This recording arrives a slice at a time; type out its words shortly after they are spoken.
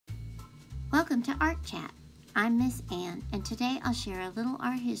Welcome to Art Chat. I'm Miss Ann, and today I'll share a little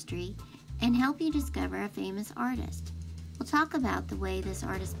art history and help you discover a famous artist. We'll talk about the way this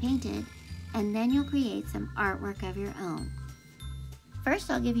artist painted, and then you'll create some artwork of your own. First,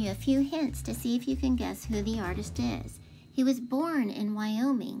 I'll give you a few hints to see if you can guess who the artist is. He was born in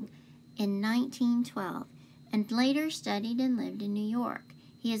Wyoming in 1912 and later studied and lived in New York.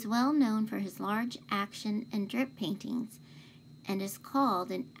 He is well known for his large action and drip paintings and is called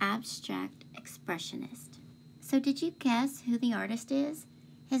an abstract expressionist. So did you guess who the artist is?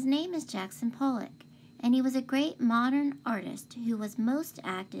 His name is Jackson Pollock, and he was a great modern artist who was most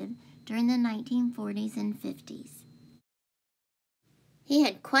active during the 1940s and 50s. He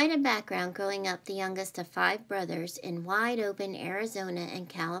had quite a background growing up the youngest of 5 brothers in wide-open Arizona and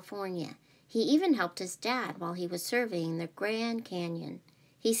California. He even helped his dad while he was surveying the Grand Canyon.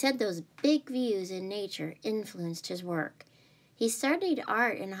 He said those big views in nature influenced his work. He studied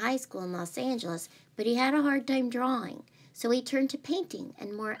art in high school in Los Angeles, but he had a hard time drawing, so he turned to painting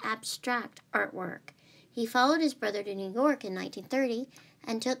and more abstract artwork. He followed his brother to New York in 1930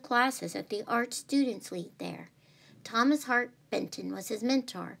 and took classes at the Art Students League there. Thomas Hart Benton was his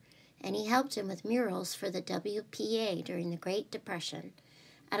mentor, and he helped him with murals for the WPA during the Great Depression.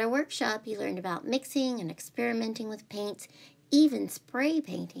 At a workshop, he learned about mixing and experimenting with paints, even spray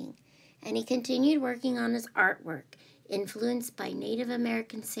painting, and he continued working on his artwork, influenced by Native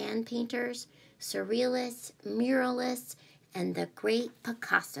American sand painters, surrealists, muralists, and the great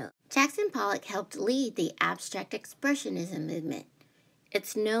Picasso. Jackson Pollock helped lead the abstract expressionism movement.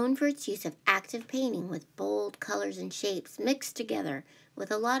 It's known for its use of active painting with bold colors and shapes mixed together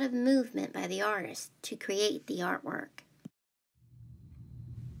with a lot of movement by the artist to create the artwork.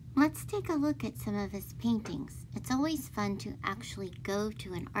 Let's take a look at some of his paintings. It's always fun to actually go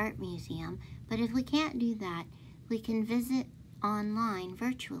to an art museum, but if we can't do that, we can visit online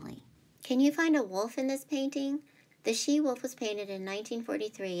virtually. Can you find a wolf in this painting? The she-wolf was painted in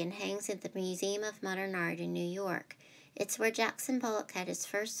 1943 and hangs at the Museum of Modern Art in New York. It's where Jackson Pollock had his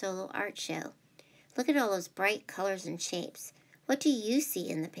first solo art show. Look at all those bright colors and shapes. What do you see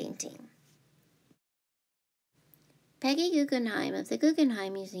in the painting? Peggy Guggenheim of the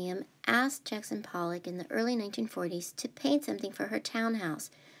Guggenheim Museum asked Jackson Pollock in the early 1940s to paint something for her townhouse.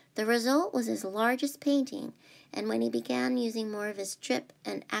 The result was his largest painting, and when he began using more of his drip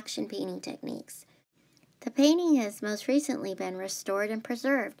and action painting techniques. The painting has most recently been restored and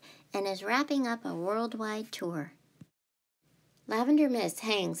preserved and is wrapping up a worldwide tour. Lavender Mist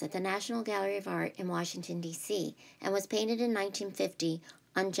hangs at the National Gallery of Art in Washington, D.C., and was painted in 1950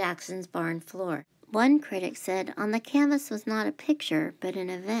 on Jackson's barn floor. One critic said on the canvas was not a picture, but an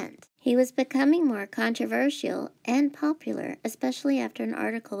event. He was becoming more controversial and popular, especially after an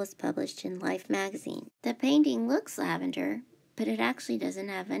article was published in Life magazine. The painting looks lavender, but it actually doesn't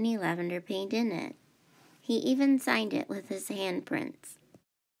have any lavender paint in it. He even signed it with his handprints.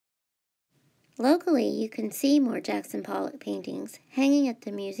 Locally, you can see more Jackson Pollock paintings hanging at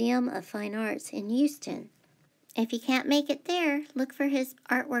the Museum of Fine Arts in Houston. If you can't make it there, look for his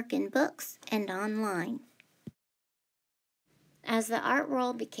artwork in books and online. As the art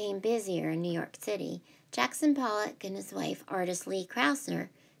world became busier in New York City, Jackson Pollock and his wife, artist Lee Krasner,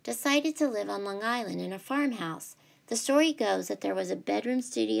 decided to live on Long Island in a farmhouse. The story goes that there was a bedroom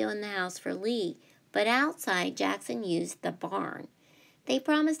studio in the house for Lee, but outside Jackson used the barn. They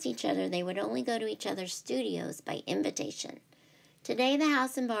promised each other they would only go to each other's studios by invitation. Today, the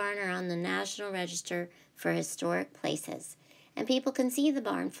house and barn are on the National Register for Historic Places, and people can see the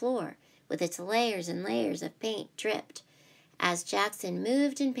barn floor with its layers and layers of paint dripped as Jackson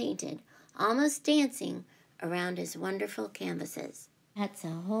moved and painted, almost dancing around his wonderful canvases. That's a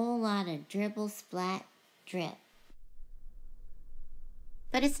whole lot of dribble, splat, drip.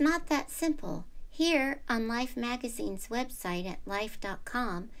 But it's not that simple. Here on Life magazine's website at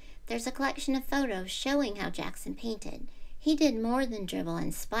life.com, there's a collection of photos showing how Jackson painted. He did more than dribble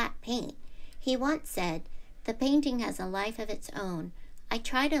and splat paint. He once said, "The painting has a life of its own. I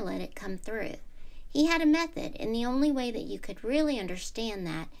try to let it come through." He had a method, and the only way that you could really understand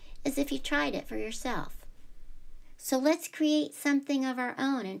that is if you tried it for yourself. So let's create something of our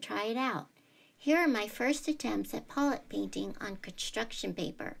own and try it out. Here are my first attempts at Pollock painting on construction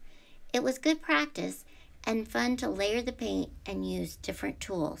paper. It was good practice and fun to layer the paint and use different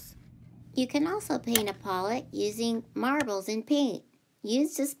tools. You can also paint a Pollock using marbles and paint.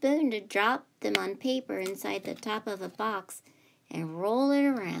 Use a spoon to drop them on paper inside the top of a box and roll it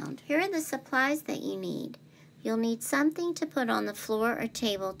around. Here are the supplies that you need. You'll need something to put on the floor or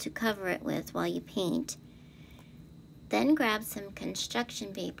table to cover it with while you paint. Then grab some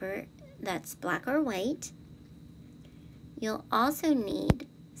construction paper that's black or white. You'll also need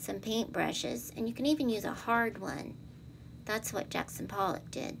some paintbrushes, and you can even use a hard one. That's what Jackson Pollock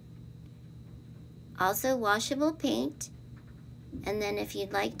did. Also washable paint, and then if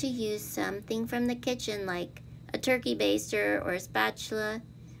you'd like to use something from the kitchen like a turkey baster or a spatula,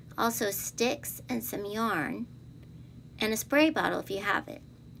 also sticks and some yarn, and a spray bottle if you have it.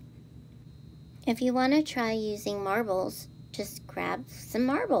 If you want to try using marbles, just grab some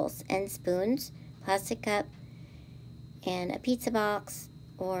marbles and spoons, plastic cup, and a pizza box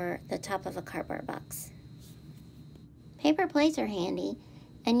or the top of a cardboard box. Paper plates are handy,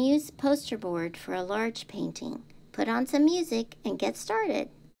 and use poster board for a large painting. Put on some music and get started.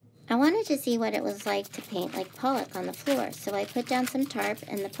 I wanted to see what it was like to paint like Pollock on the floor, so I put down some tarp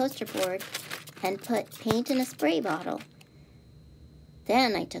and the poster board and put paint in a spray bottle.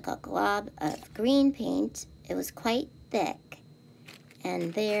 Then I took a glob of green paint. It was quite thick.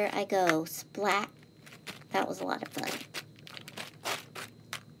 And there I go, splat. That was a lot of fun.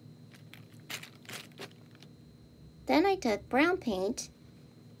 Then I took brown paint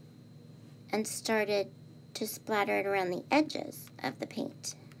and started to splatter it around the edges of the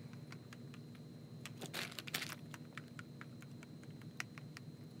paint.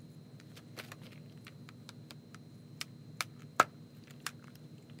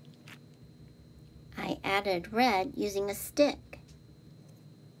 I added red using a stick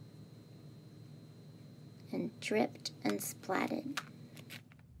and dripped and splatted.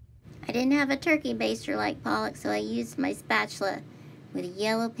 I didn't have a turkey baster like Pollock, so I used my spatula with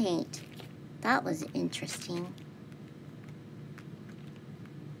yellow paint. That was interesting.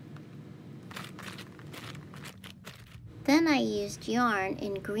 Then I used yarn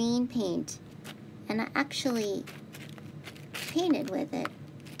in green paint, and I actually painted with it,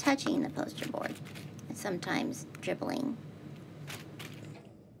 touching the poster board and sometimes dribbling.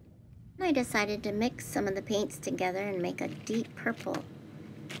 I decided to mix some of the paints together and make a deep purple,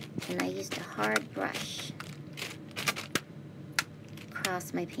 and I used a hard brush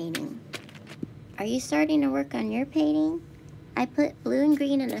across my painting. Are you starting to work on your painting? I put blue and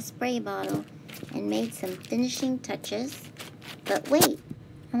green in a spray bottle and made some finishing touches. But wait,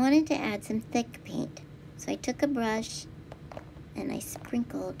 I wanted to add some thick paint. So I took a brush and I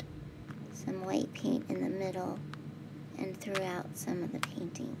sprinkled some white paint in the middle and threw out some of the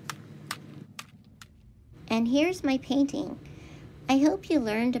painting. And here's my painting. I hope you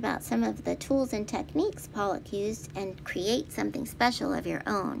learned about some of the tools and techniques Pollock used and create something special of your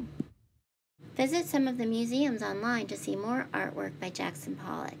own. Visit some of the museums online to see more artwork by Jackson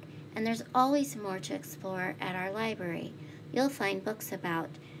Pollock, and there's always more to explore at our library. You'll find books about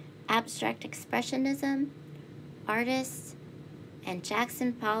abstract expressionism, artists, and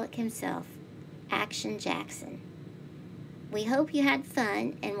Jackson Pollock himself, Action Jackson. We hope you had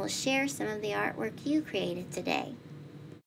fun and will share some of the artwork you created today.